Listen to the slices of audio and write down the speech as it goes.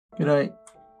G'day,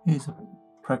 here's a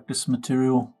practice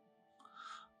material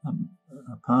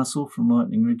a parcel from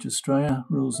Lightning Ridge, Australia,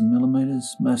 rules and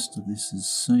millimetres. Most of this is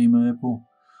seam opal,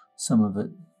 some of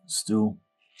it still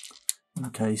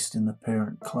encased in the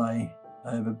parent clay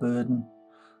overburden.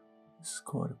 This is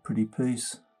quite a pretty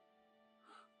piece.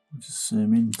 I'll just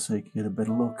zoom in so you can get a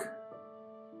better look.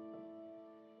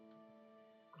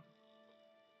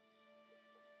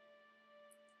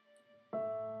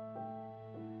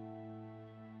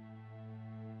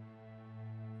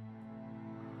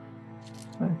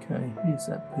 Okay, here's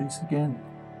that piece again.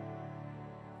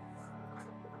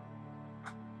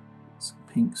 Some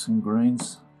pinks and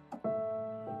greens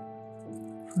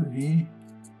through here.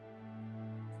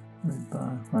 Red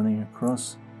bar running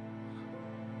across.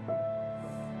 You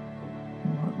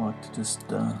might like to just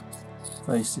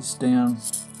face this down,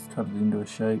 cut it into a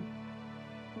shape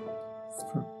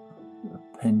for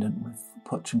a pendant with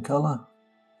potch and colour.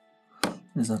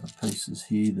 There's other pieces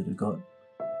here that have got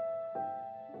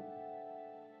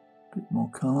a bit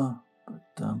more colour,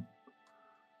 but that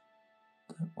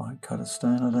won't cut a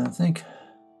stone, I don't think.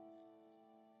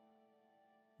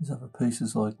 There's other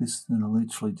pieces like this that are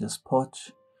literally just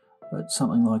potch, but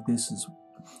something like this is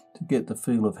to get the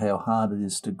feel of how hard it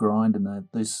is to grind, and that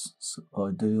this is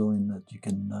ideal in that you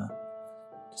can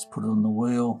just put it on the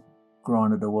wheel,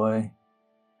 grind it away,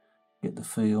 get the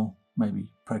feel, maybe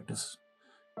practice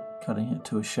cutting it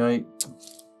to a shape.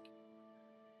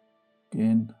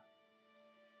 Again,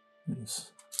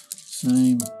 this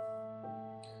seam.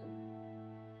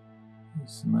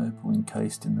 There's some opal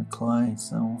encased in the clay,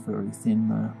 so all very thin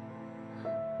though.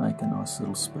 Make a nice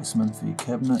little specimen for your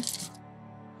cabinet.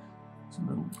 There's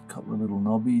a couple of little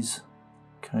nobbies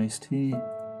cased here.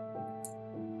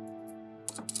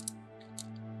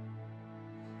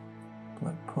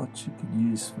 Black potch you could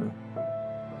use for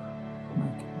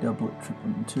making doublet,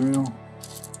 triplet material.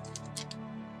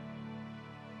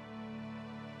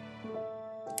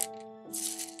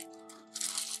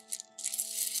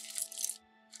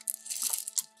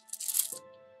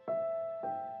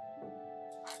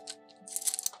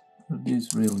 It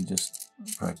is really just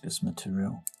practice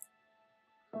material.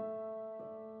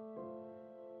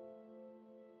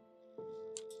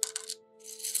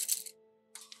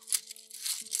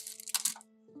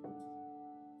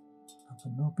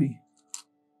 Another Nobby.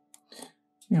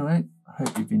 Anyway, I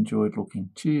hope you've enjoyed looking.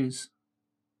 Cheers.